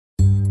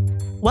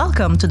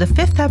Welcome to the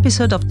 5th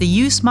episode of the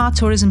You Smart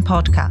Tourism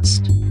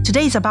podcast.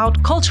 Today is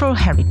about cultural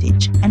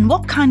heritage and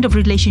what kind of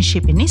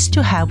relationship it needs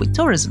to have with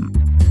tourism.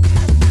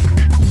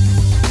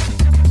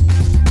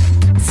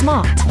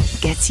 Smart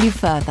gets you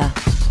further.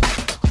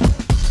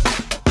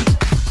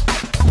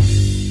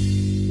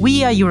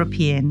 We are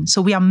European,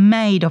 so we are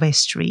made of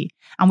history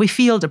and we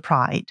feel the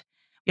pride.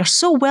 We are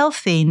so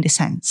wealthy in the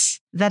sense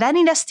that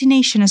any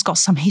destination has got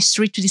some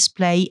history to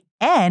display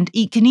and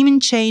it can even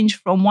change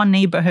from one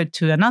neighborhood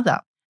to another.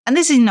 And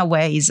this, in a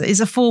way,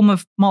 is a form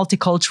of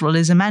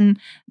multiculturalism, and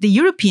the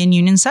European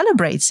Union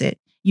celebrates it.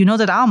 You know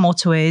that our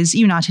motto is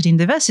United in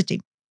Diversity.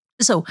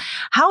 So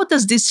how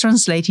does this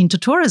translate into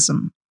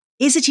tourism?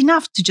 Is it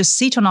enough to just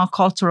sit on our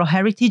cultural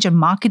heritage and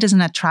mark it as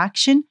an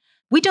attraction?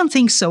 We don't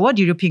think so at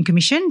the European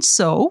Commission,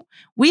 so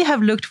we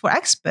have looked for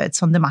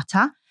experts on the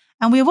matter,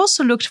 and we have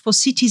also looked for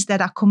cities that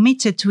are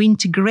committed to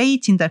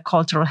integrating their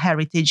cultural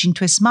heritage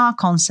into a smart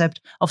concept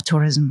of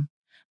tourism.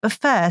 But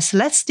first,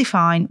 let's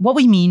define what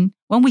we mean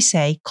when we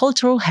say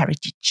cultural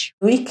heritage.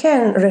 We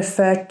can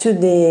refer to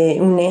the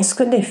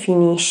UNESCO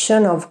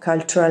definition of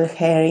cultural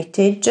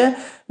heritage,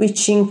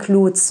 which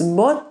includes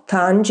both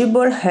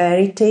tangible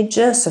heritage,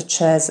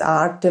 such as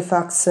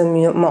artifacts,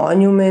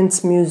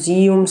 monuments,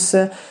 museums,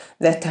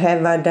 that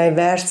have a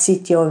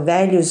diversity of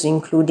values,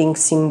 including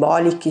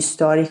symbolic,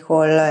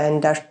 historical,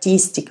 and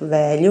artistic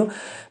value,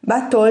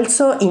 but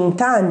also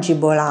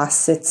intangible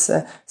assets,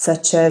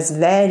 such as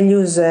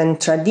values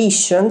and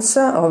traditions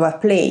of a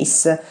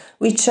place,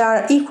 which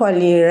are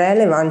equally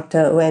relevant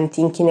when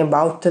thinking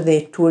about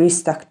the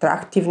tourist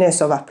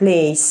attractiveness of a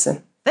place.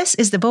 This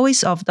is the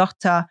voice of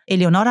Dr.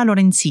 Eleonora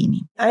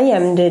Lorenzini. I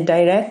am the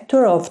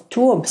director of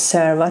two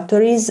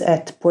observatories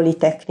at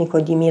Politecnico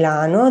di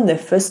Milano. The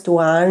first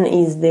one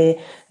is the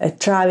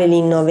Travel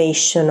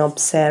Innovation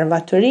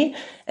Observatory,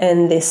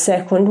 and the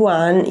second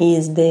one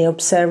is the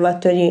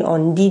Observatory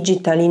on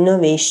Digital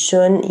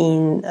Innovation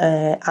in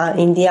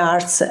the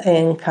Arts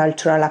and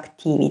Cultural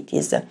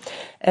Activities.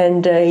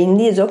 And in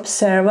these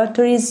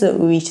observatories,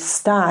 we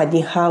study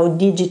how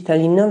digital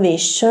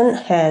innovation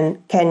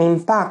can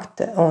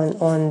impact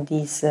on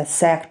these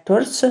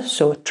sectors,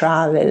 so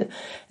travel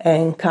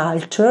and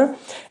culture,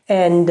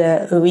 and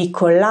we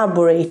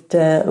collaborate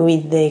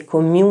with the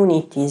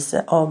communities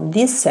of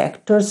these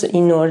sectors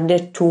in order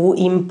to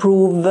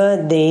improve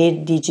their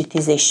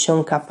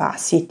digitization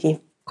capacity.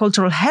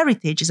 Cultural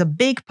heritage is a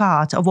big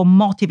part of what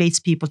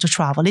motivates people to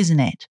travel, isn't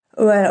it?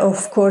 Well,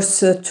 of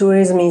course,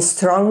 tourism is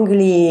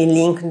strongly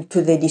linked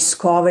to the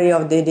discovery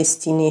of the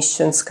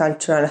destination's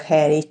cultural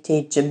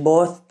heritage,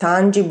 both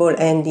tangible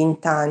and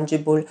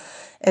intangible.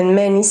 And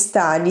many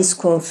studies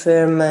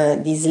confirm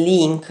this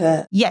link.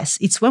 Yes,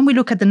 it's when we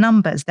look at the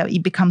numbers that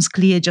it becomes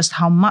clear just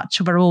how much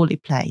of a role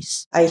it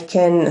plays. I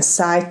can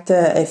cite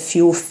a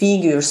few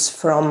figures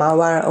from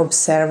our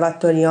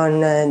observatory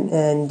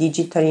on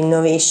digital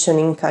innovation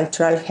in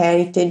cultural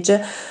heritage,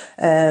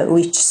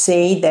 which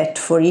say that,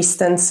 for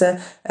instance,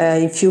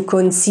 if you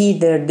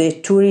consider the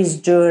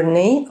tourist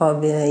journey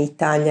of the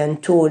Italian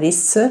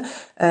tourists,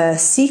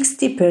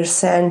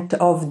 60%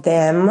 of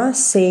them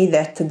say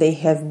that they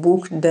have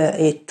booked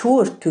a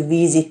tour to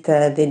visit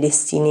the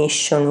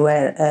destination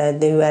where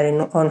they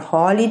were on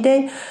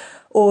holiday,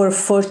 or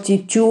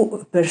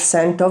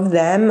 42% of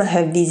them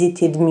have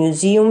visited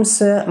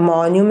museums,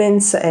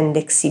 monuments, and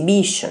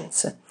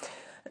exhibitions.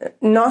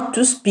 Not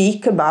to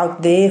speak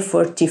about the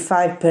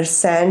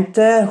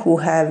 45% who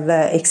have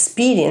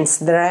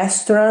experienced the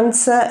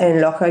restaurants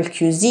and local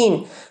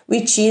cuisine,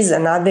 which is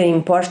another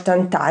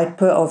important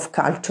type of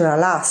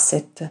cultural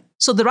asset.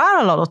 So there are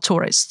a lot of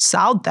tourists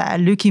out there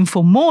looking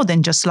for more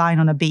than just lying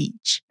on a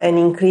beach. An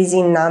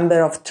increasing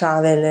number of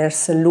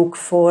travelers look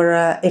for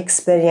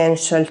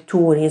experiential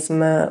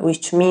tourism,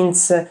 which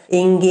means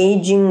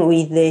engaging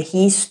with the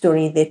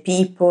history, the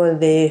people,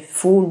 the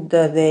food,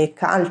 the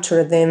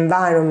culture, the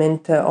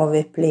environment of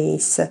a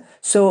place.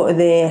 So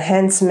the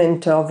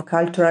enhancement of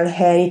cultural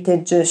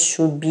heritage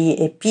should be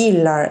a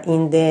pillar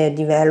in the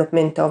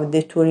development of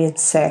the tourism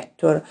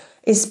sector,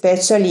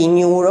 especially in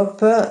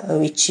Europe,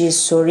 which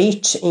is so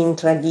rich in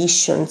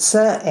traditions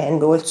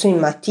and also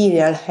in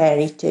material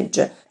heritage.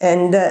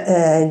 And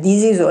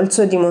this is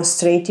also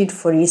demonstrated,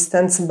 for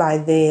instance, by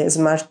the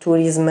Smart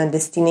Tourism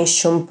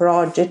Destination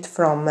Project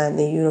from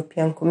the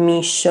European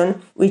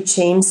Commission, which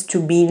aims to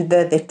build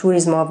the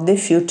tourism of the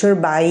future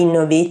by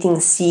innovating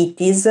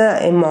cities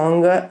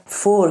among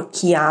 4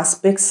 key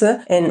aspects,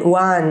 and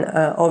one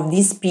of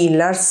these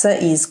pillars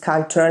is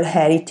cultural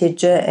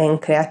heritage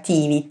and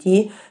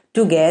creativity,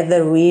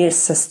 together with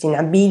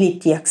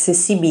sustainability,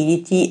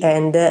 accessibility,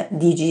 and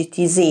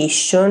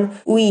digitization,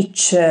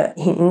 which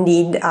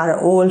indeed are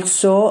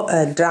also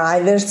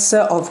drivers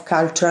of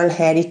cultural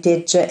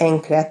heritage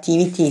and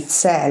creativity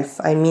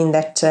itself. I mean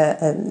that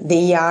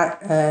they are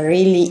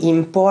really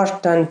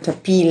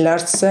important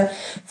pillars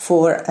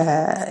for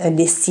a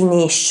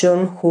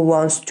destination who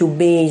wants to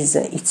base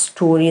its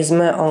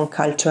tourism on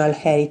cultural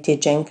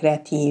heritage and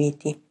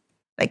creativity.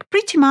 Like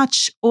pretty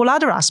much all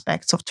other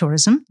aspects of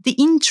tourism, the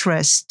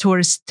interest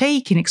tourists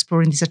take in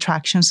exploring these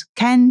attractions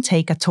can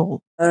take a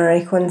toll.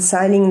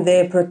 Reconciling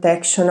the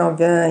protection of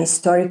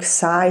historic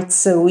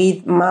sites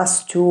with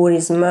mass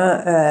tourism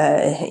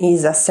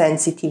is a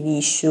sensitive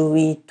issue.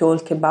 We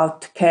talk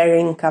about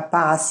carrying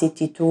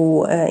capacity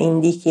to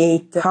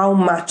indicate how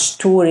much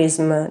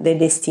tourism the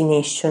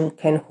destination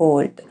can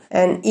hold.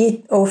 And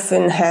it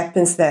often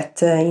happens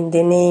that in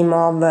the name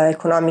of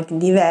economic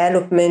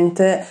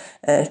development,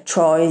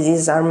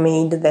 choices are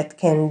made that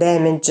can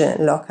damage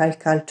local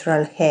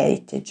cultural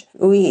heritage.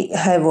 We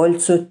have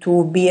also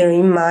to bear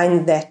in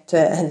mind that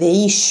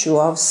the issue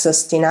of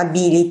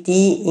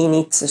sustainability in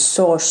its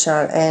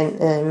social and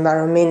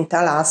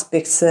environmental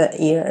aspects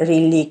is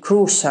really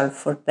crucial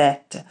for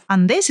that.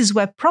 And this is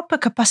where proper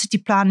capacity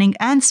planning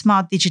and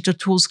smart digital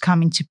tools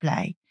come into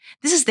play.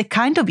 This is the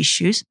kind of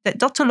issues that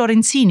Dr.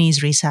 Lorenzini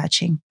is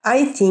researching.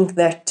 I think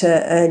that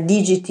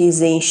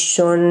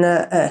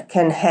digitization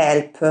can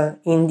help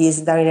in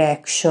this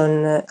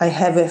direction. I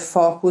have a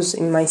focus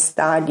in my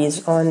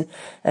studies on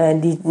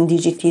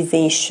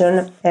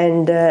digitization,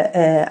 and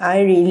I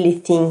really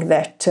think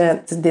that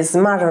the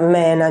smart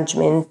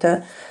management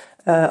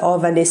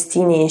of a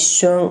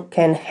destination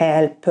can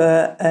help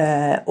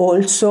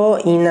also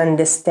in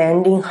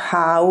understanding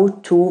how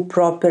to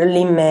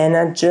properly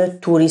manage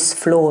tourist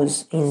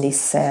flows in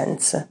this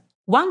sense.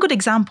 One good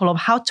example of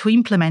how to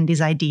implement this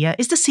idea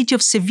is the city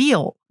of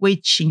Seville,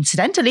 which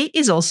incidentally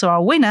is also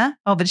our winner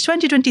of the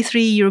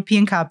 2023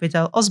 European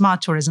Capital of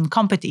Smart Tourism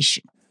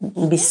competition.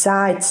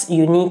 Besides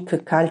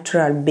unique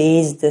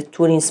cultural-based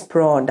tourist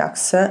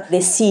products,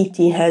 the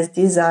city has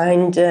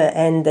designed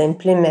and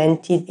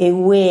implemented a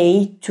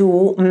way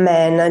to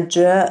manage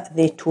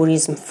the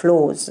tourism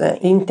flows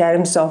in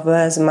terms of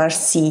a smart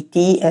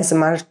city, a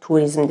smart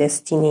tourism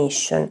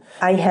destination.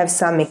 I have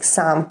some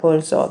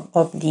examples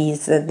of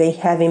these. They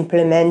have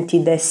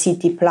implemented a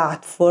city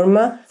platform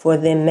for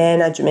the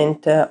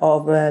management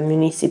of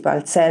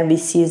municipal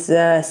services,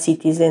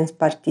 citizens'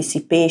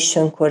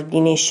 participation,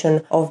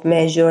 coordination of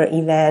measures,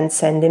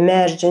 events and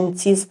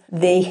emergencies.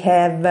 They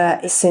have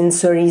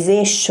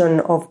sensorization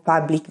of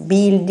public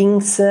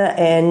buildings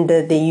and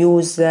they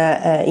use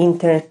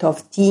Internet of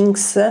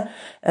Things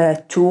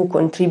to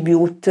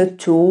contribute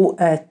to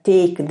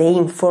take the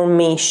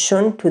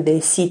information to the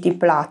city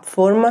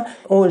platform.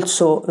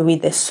 Also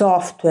with the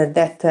software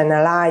that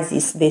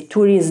analyzes the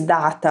tourist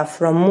data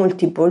from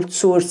multiple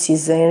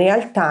sources in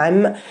real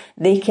time,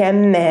 they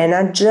can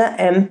manage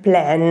and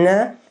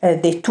plan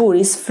the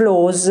tourist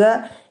flows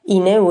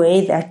in a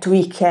way that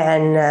we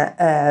can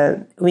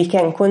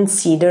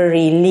consider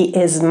really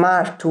a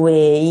smart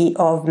way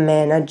of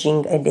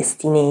managing a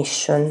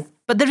destination.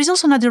 But there is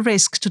also another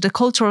risk to the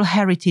cultural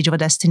heritage of a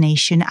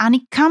destination, and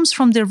it comes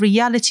from the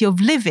reality of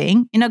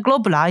living in a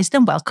globalized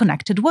and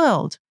well-connected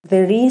world.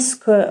 The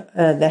risk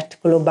that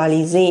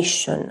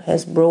globalization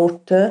has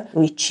brought,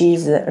 which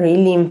is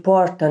really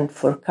important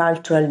for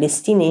cultural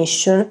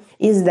destination,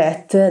 is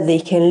that they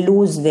can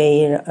lose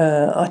their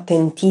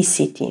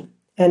authenticity.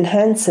 And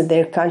hence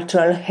their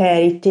cultural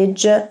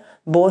heritage,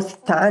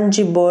 both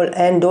tangible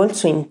and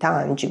also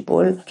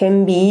intangible,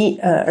 can be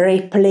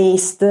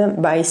replaced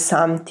by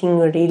something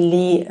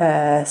really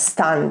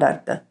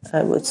standard,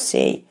 I would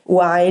say,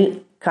 while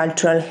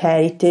cultural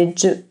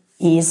heritage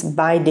is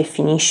by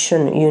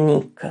definition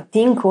unique.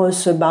 Think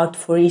also about,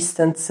 for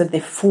instance, the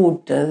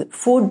food.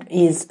 Food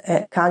is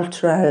a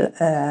cultural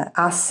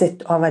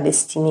asset of a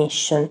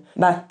destination,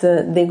 but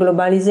the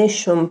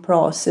globalization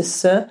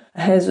process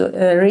has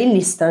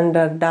really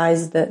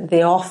standardized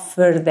the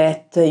offer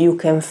that you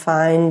can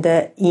find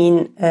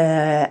in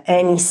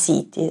any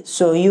city.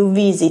 So you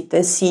visit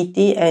a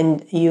city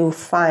and you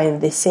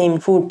find the same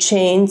food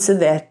chains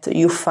that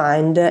you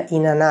find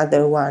in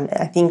another one.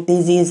 I think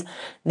this is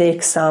the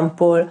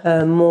example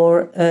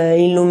more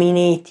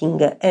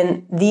illuminating,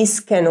 and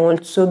this can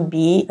also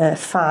be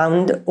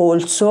found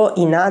also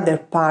in other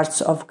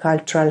parts of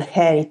cultural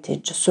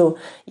heritage. So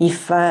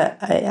if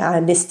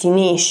a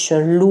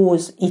destination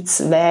loses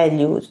its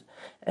values,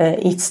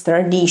 its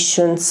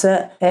traditions,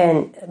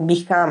 and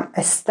become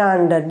a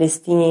standard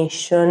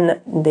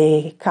destination,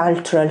 the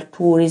cultural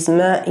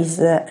tourism is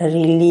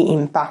really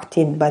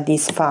impacted by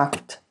this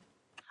fact.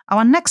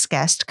 Our next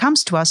guest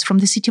comes to us from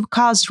the city of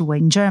Karlsruhe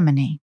in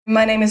Germany.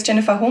 My name is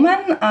Jennifer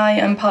Hohmann. I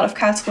am part of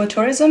Karlsruhe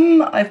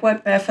Tourism. I've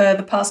worked there for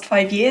the past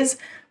 5 years,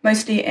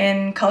 mostly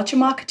in culture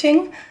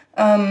marketing.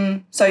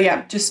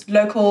 Just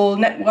local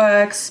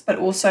networks, but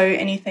also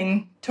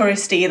anything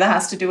touristy that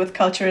has to do with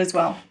culture as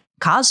well.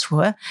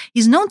 Karlsruhe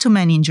is known to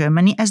many in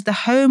Germany as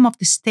the home of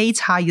the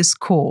state's highest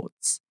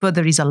courts, but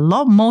there is a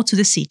lot more to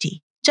the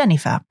city.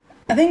 Jennifer.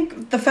 I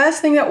think the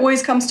first thing that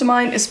always comes to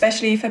mind,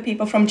 especially for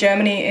people from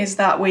Germany, is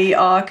that we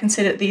are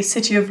considered the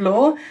city of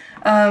law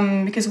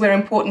because we're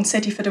an important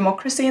city for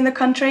democracy in the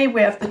country.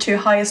 We have the 2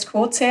 highest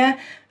courts here,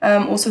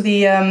 also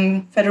the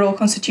Federal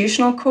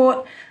Constitutional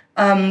Court.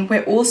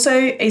 We're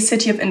also a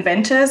city of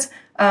inventors.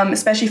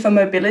 especially for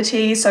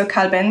mobility. So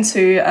Karl Benz,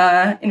 who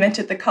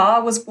invented the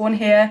car, was born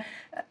here.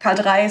 Karl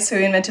Dreis, who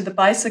invented the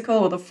bicycle,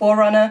 or the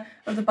forerunner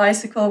of the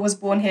bicycle, was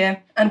born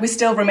here. And we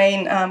still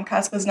remain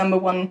Karlsruhe's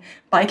 #1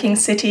 biking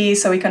city,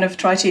 so we kind of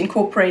try to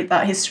incorporate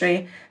that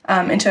history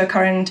into our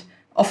current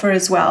offer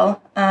as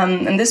well.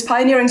 And this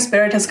pioneering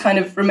spirit has kind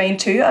of remained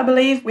too, I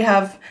believe. We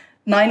have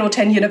 9 or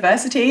 10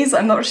 universities,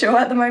 I'm not sure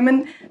at the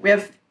moment. We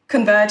have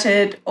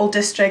converted old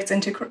districts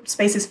into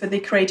spaces for the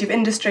creative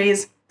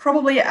industries.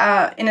 Probably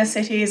our inner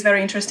city is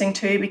very interesting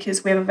too,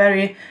 because we have a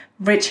very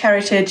rich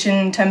heritage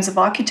in terms of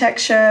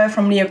architecture,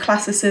 from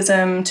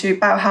neoclassicism to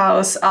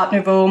Bauhaus, Art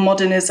Nouveau,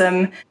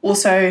 modernism.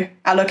 Also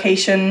our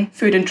location,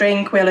 food and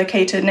drink, we're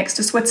located next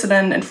to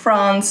Switzerland and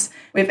France.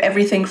 We have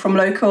everything from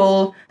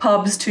local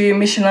pubs to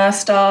Michelin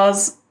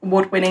stars,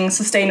 award-winning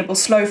sustainable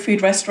slow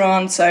food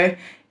restaurants. So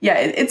yeah,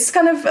 it's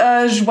kind of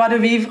joie de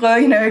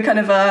vivre, kind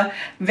of a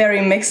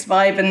very mixed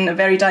vibe and a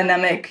very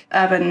dynamic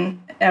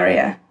urban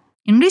area.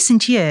 In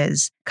recent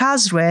years,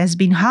 Karlsruhe has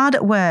been hard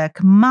at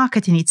work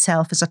marketing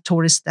itself as a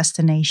tourist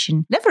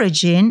destination,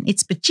 leveraging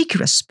its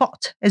particular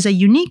spot as a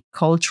unique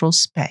cultural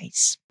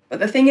space. But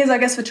the thing is, I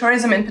guess for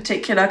tourism in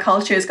particular,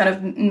 culture is kind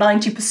of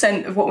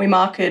 90% of what we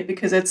market,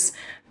 because it's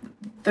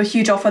the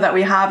huge offer that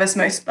we have is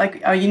most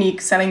like our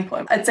unique selling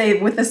point. I'd say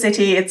with the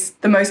city, it's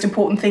the most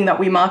important thing that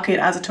we market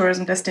as a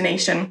tourism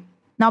destination.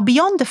 Now,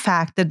 beyond the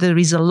fact that there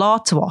is a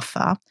lot to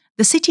offer,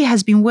 the city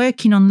has been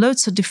working on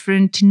loads of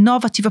different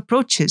innovative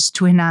approaches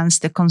to enhance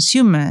the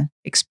consumer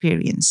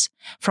experience,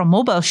 from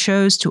mobile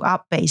shows to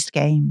app-based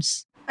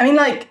games. I mean,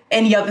 like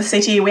any other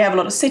city, we have a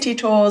lot of city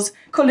tours,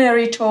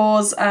 culinary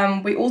tours.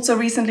 We also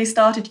recently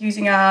started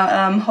using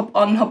our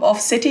hop-on,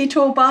 hop-off city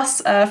tour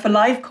bus for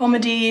live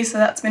comedy. So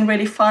that's been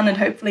really fun, and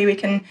hopefully we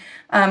can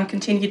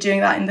continue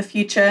doing that in the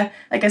future.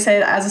 Like I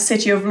said, as a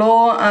city of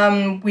law,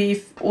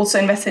 we've also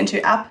invested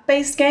into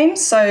app-based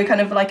games. So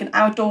kind of like an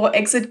outdoor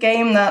exit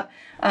game that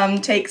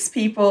takes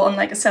people on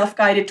like a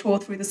self-guided tour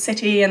through the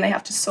city, and they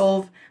have to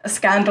solve a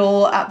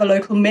scandal at the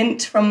local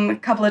mint from a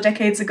couple of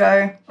decades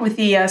ago. With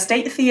the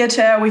State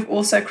Theatre, we've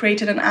also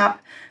created an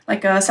app,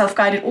 like a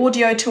self-guided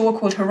audio tour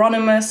called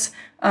Hieronymus.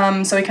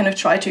 So we kind of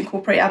try to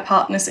incorporate our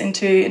partners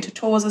into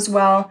tours as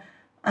well.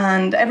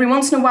 And every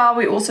once in a while,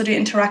 we also do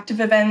interactive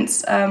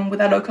events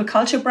with our local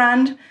culture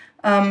brand,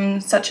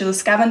 such as a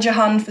scavenger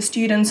hunt for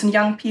students and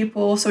young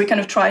people. So we kind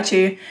of try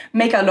to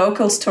make our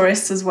locals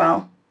tourists as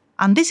well.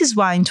 And this is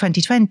why in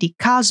 2020,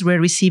 Karlsruhe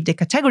received a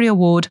category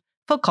award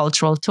for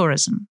cultural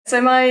tourism.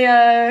 So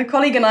my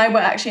colleague and I were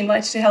actually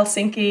invited to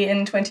Helsinki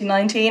in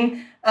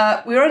 2019.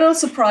 We were a little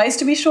surprised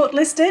to be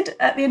shortlisted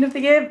at the end of the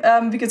year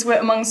because we're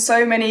among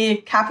so many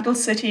capital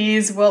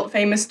cities,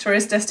 world-famous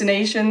tourist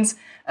destinations.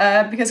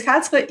 Because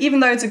Karlsruhe, even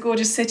though it's a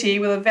gorgeous city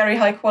with a very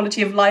high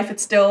quality of life,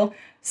 it's still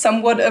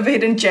somewhat of a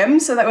hidden gem.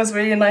 So that was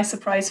really a nice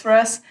surprise for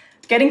us.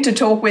 Getting to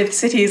talk with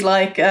cities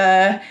like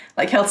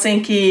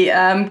Helsinki,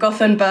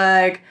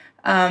 Gothenburg,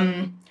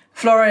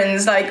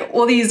 Florence, like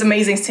all these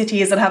amazing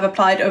cities that have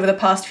applied over the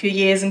past few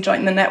years and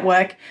joined the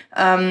network.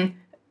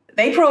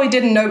 They probably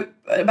didn't know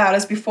about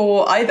us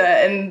before either.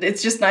 And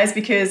it's just nice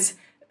because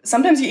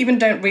sometimes you even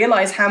don't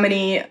realize how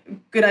many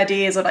good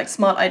ideas or like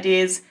smart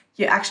ideas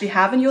you actually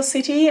have in your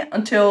city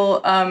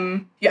until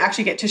you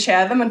actually get to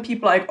share them, and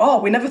people are like, oh,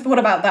 we never thought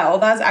about that, or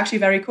that's actually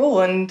very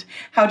cool, and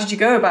how did you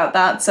go about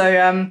that?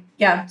 So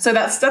so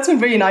that's been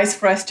really nice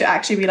for us to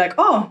actually be like,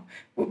 oh,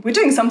 we're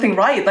doing something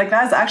right. Like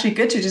that's actually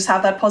good to just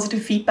have that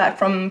positive feedback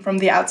from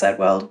the outside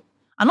world.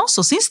 And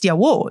also, since the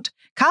award,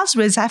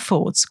 Karlsruhe's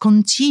efforts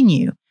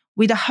continue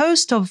with a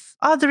host of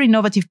other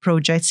innovative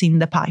projects in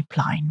the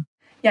pipeline.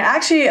 Yeah,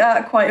 actually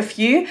quite a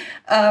few.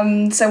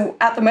 So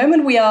at the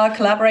moment we are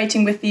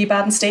collaborating with the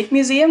Baden State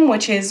Museum,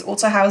 which is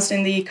also housed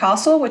in the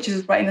castle, which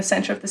is right in the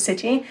center of the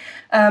city,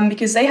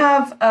 because they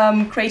have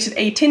created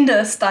a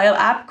Tinder-style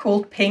app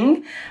called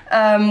Ping,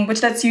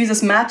 which lets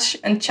users match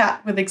and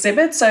chat with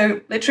exhibits.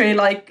 So literally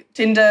like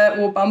Tinder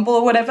or Bumble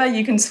or whatever,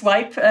 you can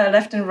swipe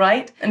left and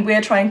right, and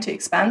we're trying to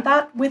expand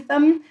that with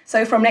them.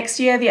 So from next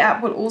year, the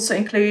app will also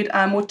include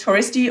more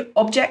touristy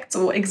objects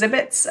or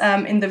exhibits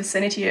in the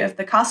vicinity of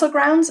the castle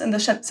grounds and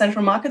the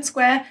Central Market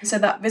Square, so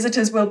that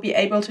visitors will be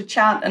able to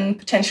chat and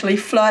potentially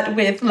flirt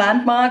with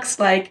landmarks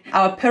like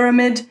our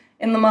pyramid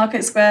in the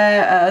market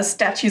square,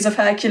 statues of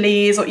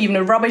Hercules, or even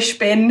a rubbish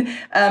bin,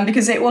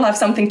 because they all have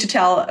something to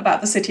tell about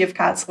the city of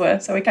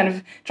Karlsruhe. So we're kind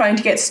of trying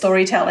to get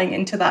storytelling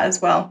into that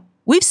as well.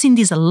 We've seen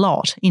this a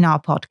lot in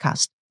our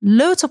podcast.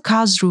 Loads of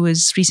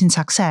Karlsruhe's recent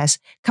success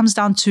comes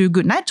down to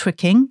good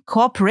networking,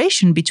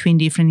 cooperation between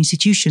different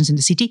institutions in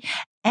the city,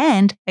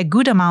 and a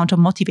good amount of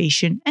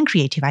motivation and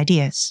creative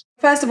ideas.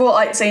 First of all,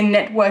 I'd say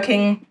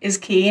networking is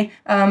key.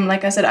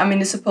 Like I said, our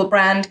municipal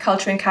brand,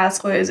 Culture in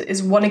Karlsruhe,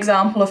 is one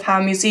example of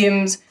how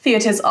museums,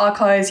 theatres,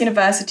 archives,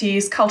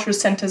 universities, cultural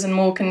centres and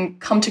more can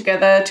come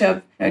together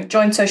to have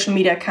joint social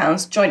media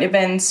accounts, joint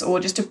events, or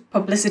just the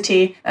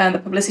publicity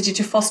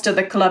to foster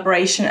the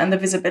collaboration and the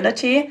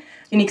visibility.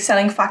 Unique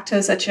selling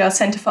factors such as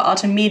Centre for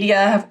Art and Media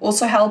have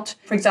also helped,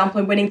 for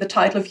example, in winning the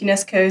title of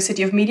UNESCO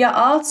City of Media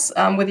Arts.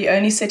 We're the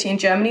only city in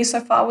Germany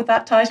so far with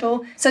that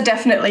title. So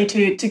definitely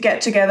to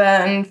get together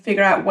and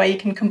figure out where you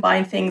can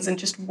combine things and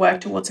just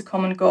work towards a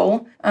common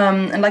goal.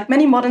 And like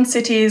many modern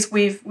cities,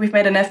 we've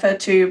made an effort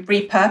to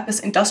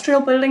repurpose industrial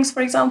buildings,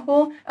 for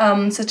example,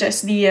 such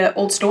as the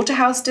Old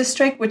Slaughterhouse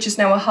district, which is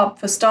now a hub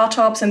for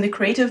startups and the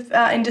creative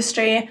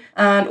industry.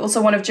 And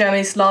also one of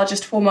Germany's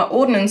largest former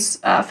ordnance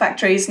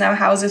factories now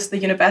houses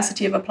the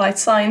University of Applied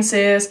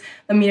Sciences,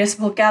 the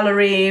Municipal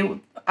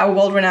Gallery, our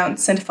world-renowned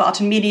Centre for Art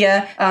and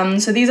Media.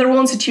 So these are all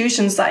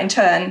institutions that in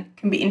turn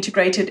can be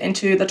integrated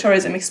into the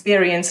tourism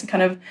experience and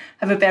kind of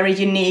have a very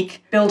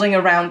unique building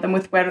around them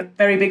with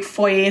very big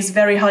foyers,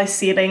 very high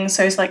ceilings.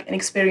 So it's like an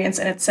experience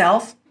in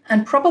itself.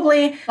 And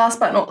probably,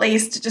 last but not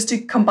least, just to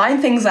combine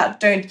things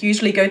that don't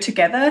usually go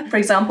together. For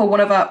example,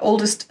 one of our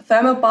oldest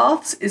thermal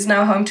baths is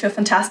now home to a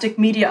fantastic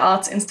media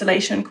arts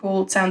installation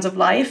called Sounds of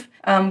Life,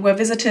 where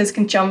visitors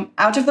can jump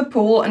out of the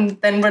pool and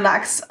then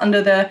relax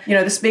under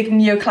this big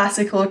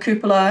neoclassical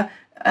cupola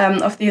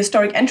of the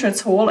historic entrance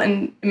hall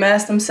and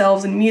immerse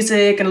themselves in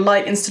music and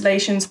light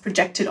installations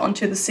projected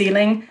onto the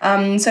ceiling.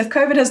 So if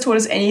COVID has taught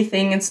us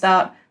anything, it's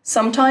that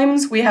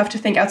sometimes we have to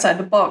think outside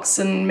the box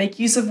and make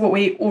use of what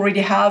we already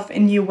have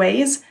in new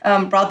ways,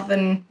 rather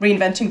than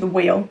reinventing the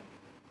wheel.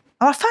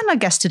 Our final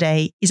guest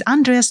today is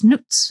Andreas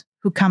Nutz,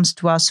 who comes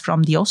to us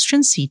from the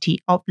Austrian city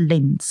of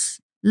Linz.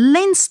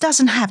 Linz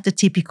doesn't have the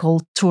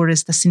typical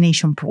tourist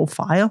destination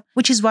profile,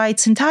 which is why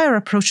its entire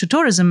approach to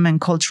tourism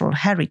and cultural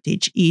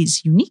heritage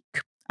is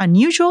unique,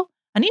 unusual,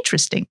 and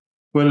interesting.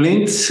 Well,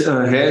 Linz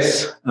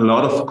has a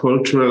lot of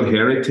cultural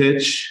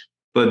heritage,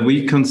 but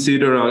we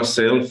consider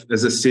ourselves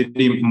as a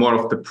city more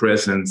of the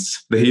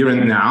presence, the here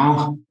and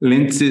now.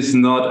 Linz is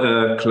not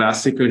a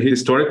classical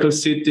historical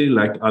city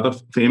like other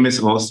famous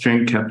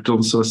Austrian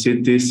capitals or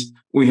cities.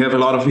 We have a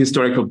lot of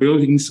historical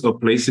buildings or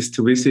places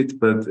to visit,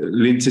 but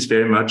Linz is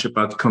very much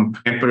about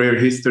contemporary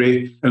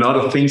history. A lot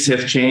of things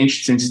have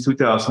changed since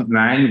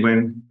 2009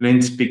 when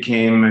Linz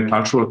became a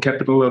cultural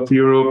capital of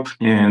Europe,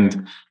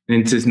 and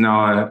Linz is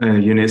now a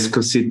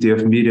UNESCO City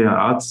of Media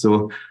Arts.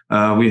 So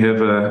we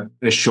have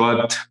a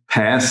short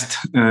past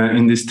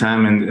in this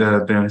time, and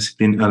there's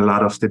been a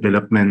lot of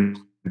development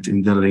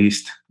in the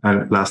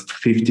last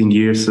 15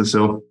 years or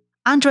so.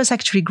 Andreas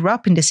actually grew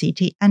up in the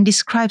city and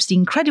describes the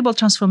incredible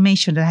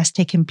transformation that has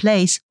taken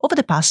place over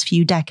the past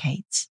few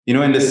decades. In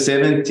the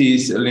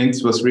 70s,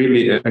 Linz was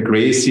really a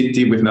grey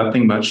city with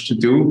nothing much to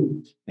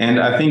do.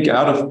 And I think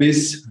out of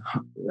this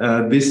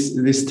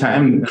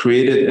time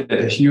created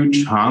a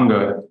huge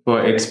hunger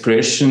for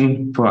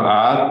expression, for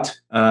art,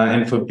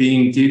 and for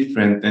being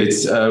different.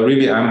 It's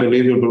really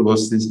unbelievable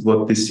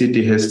what this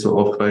city has to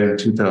offer in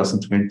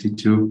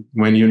 2022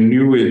 when you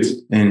knew it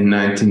in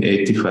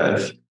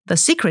 1985. The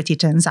secret,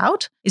 it turns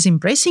out, is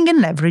embracing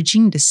and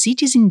leveraging the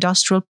city's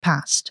industrial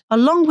past,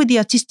 along with the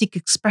artistic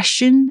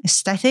expression,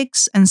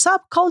 aesthetics, and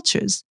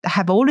subcultures that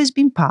have always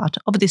been part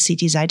of the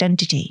city's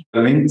identity.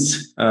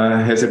 Linz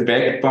has a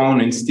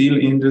backbone in steel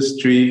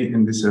industry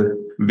and is a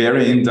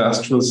very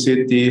industrial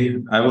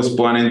city. I was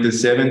born in the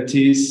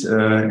 70s,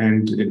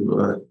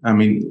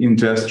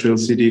 industrial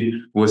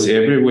city was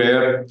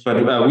everywhere.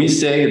 But we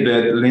say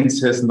that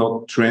Linz has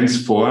not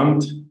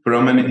transformed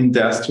from an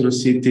industrial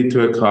city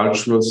to a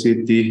cultural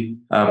city.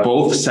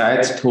 Both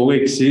sides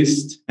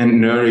coexist and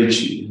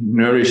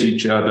nourish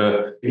each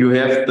other. You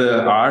have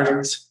the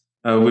art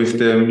with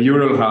the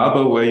mural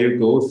harbor, where you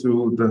go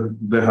through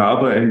the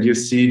harbor and you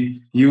see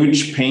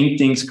huge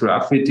paintings,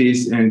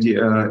 graffitis, and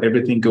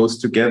everything goes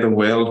together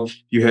well.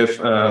 You have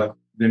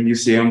the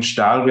Museum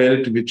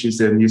Stahlwelt, which is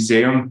a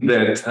museum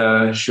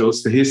that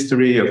shows the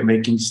history of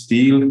making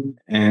steel.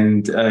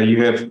 And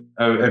you have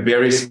a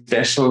very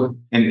special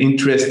and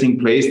interesting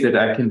place that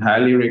I can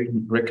highly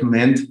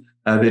recommend.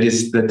 That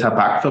is the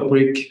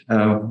Tabakfabrik,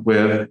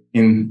 where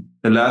in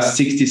the last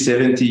 60,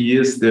 70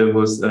 years, there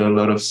was a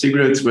lot of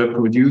cigarettes were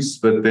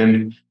produced, but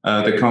then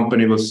the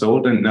company was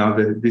sold, and now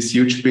this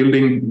huge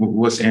building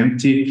was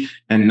empty,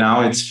 and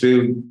now it's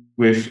filled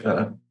with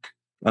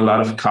a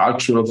lot of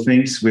cultural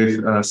things,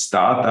 with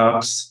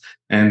startups.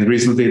 And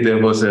recently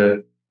there was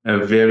a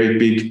very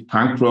big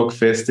punk rock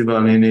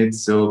festival in it.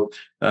 So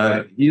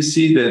you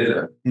see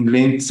that in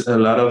Linz, a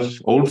lot of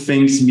old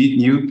things meet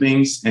new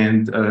things,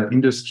 and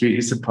industry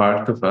is a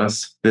part of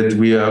us that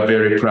we are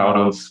very proud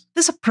of.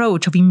 This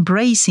approach of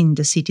embracing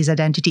the city's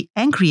identity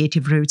and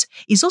creative roots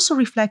is also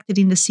reflected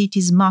in the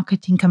city's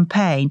marketing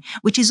campaign,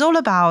 which is all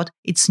about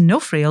its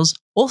no-frills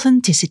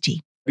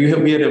authenticity. We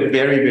had a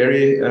very,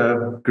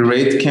 very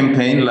great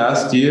campaign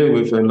last year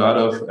with a lot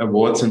of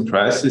awards and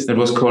prizes. That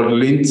was called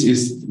Linz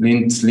is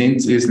Linz,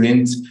 Linz is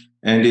Linz.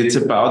 And it's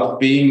about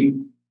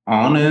being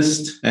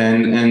honest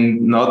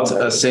and not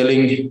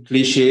selling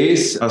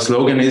cliches. Our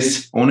slogan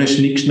is ohne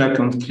Schnickschnack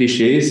und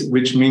Klischees,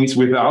 which means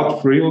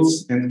without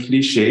frills and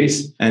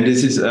cliches. And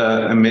this is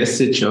a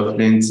message of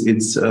Linz.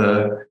 It's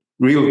a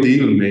real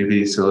deal,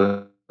 maybe.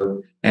 So,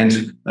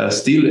 and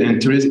steel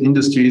and tourism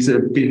industry is a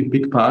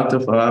big part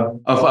of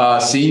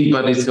our scene,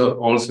 but it's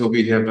also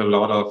we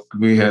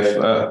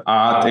have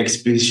art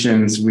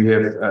exhibitions, we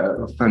have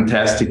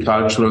fantastic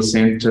cultural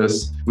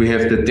centers, we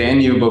have the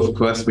Danube, of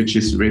course, which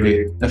is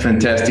really a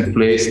fantastic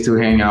place to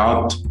hang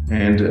out,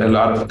 and a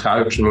lot of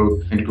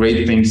cultural and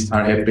great things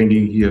are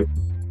happening here.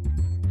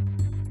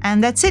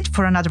 And that's it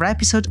for another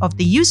episode of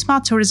the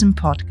U-Smart Tourism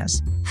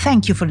podcast.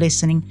 Thank you for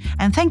listening,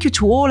 and thank you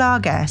to all our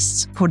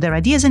guests for their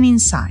ideas and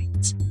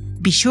insights.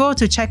 Be sure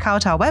to check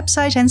out our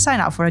website and sign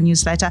up for a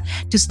newsletter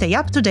to stay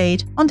up to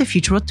date on the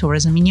future of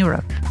tourism in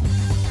Europe.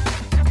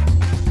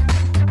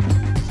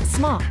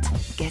 Smart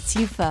gets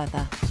you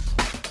further.